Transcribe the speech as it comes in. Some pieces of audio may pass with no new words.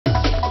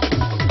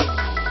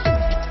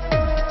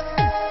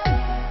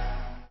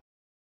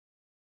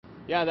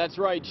Yeah, that's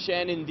right,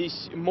 Shannon.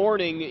 This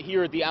morning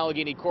here at the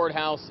Allegheny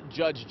Courthouse,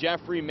 Judge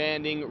Jeffrey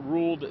Manning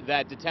ruled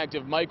that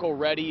Detective Michael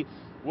Reddy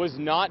was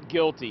not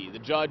guilty. The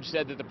judge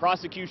said that the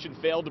prosecution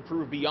failed to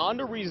prove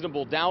beyond a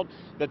reasonable doubt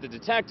that the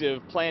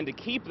detective planned to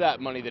keep that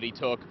money that he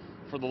took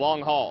for the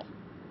long haul.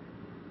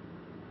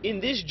 In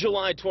this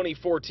July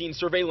 2014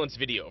 surveillance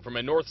video from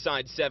a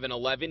Northside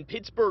 7-Eleven,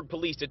 Pittsburgh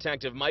police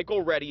detective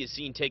Michael Reddy is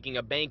seen taking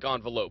a bank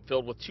envelope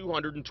filled with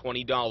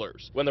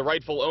 $220. When the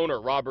rightful owner,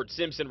 Robert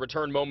Simpson,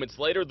 returned moments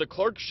later, the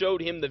clerk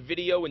showed him the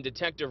video and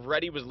Detective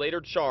Reddy was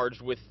later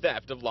charged with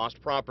theft of lost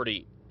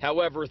property.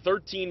 However,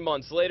 13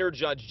 months later,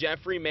 Judge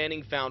Jeffrey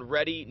Manning found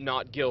Reddy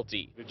not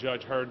guilty. The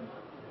judge heard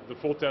the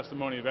full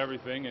testimony of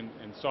everything and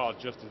saw it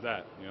just as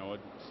that. You know,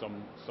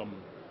 some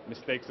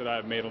mistakes that I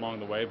have made along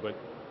the way, but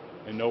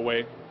in no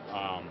way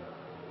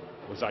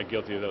was I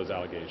guilty of those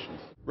allegations.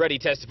 Reddy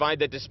testified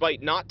that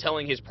despite not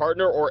telling his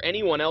partner or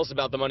anyone else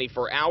about the money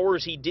for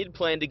hours, he did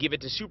plan to give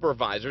it to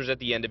supervisors at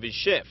the end of his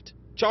shift.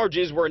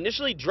 Charges were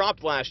initially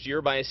dropped last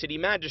year by a city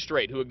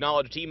magistrate who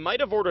acknowledged he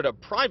might have ordered a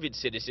private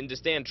citizen to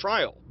stand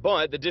trial.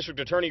 But the district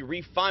attorney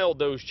refiled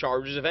those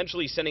charges,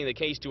 eventually sending the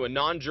case to a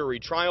non-jury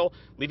trial,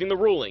 leaving the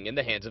ruling in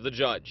the hands of the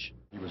judge.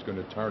 He was going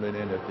to turn it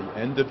in at the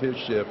end of his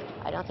shift.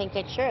 I don't think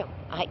that's true.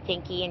 I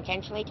think he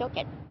intentionally took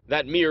it.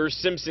 That mirrors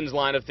Simpson's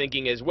line of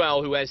thinking as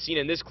well, who, as seen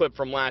in this clip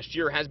from last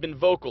year, has been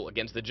vocal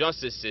against the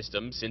justice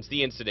system since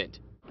the incident.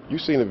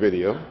 You've seen the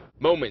video.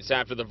 Moments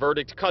after the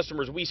verdict,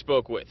 customers we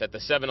spoke with at the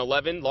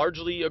 7-Eleven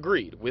largely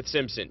agreed with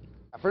Simpson.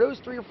 For those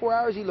 3 or 4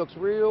 hours, he looks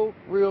real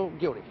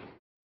guilty.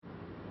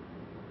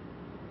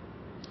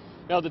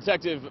 Now,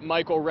 Detective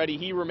Michael Reddy,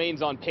 he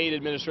remains on paid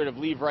administrative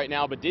leave right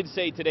now, but did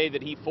say today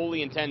that he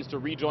fully intends to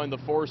rejoin the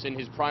force in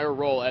his prior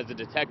role as a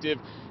detective.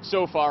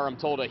 So far, I'm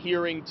told a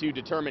hearing to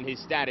determine his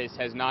status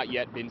has not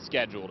yet been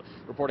scheduled.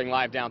 Reporting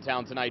live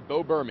downtown tonight,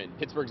 Bo Berman,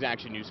 Pittsburgh's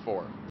Action News 4.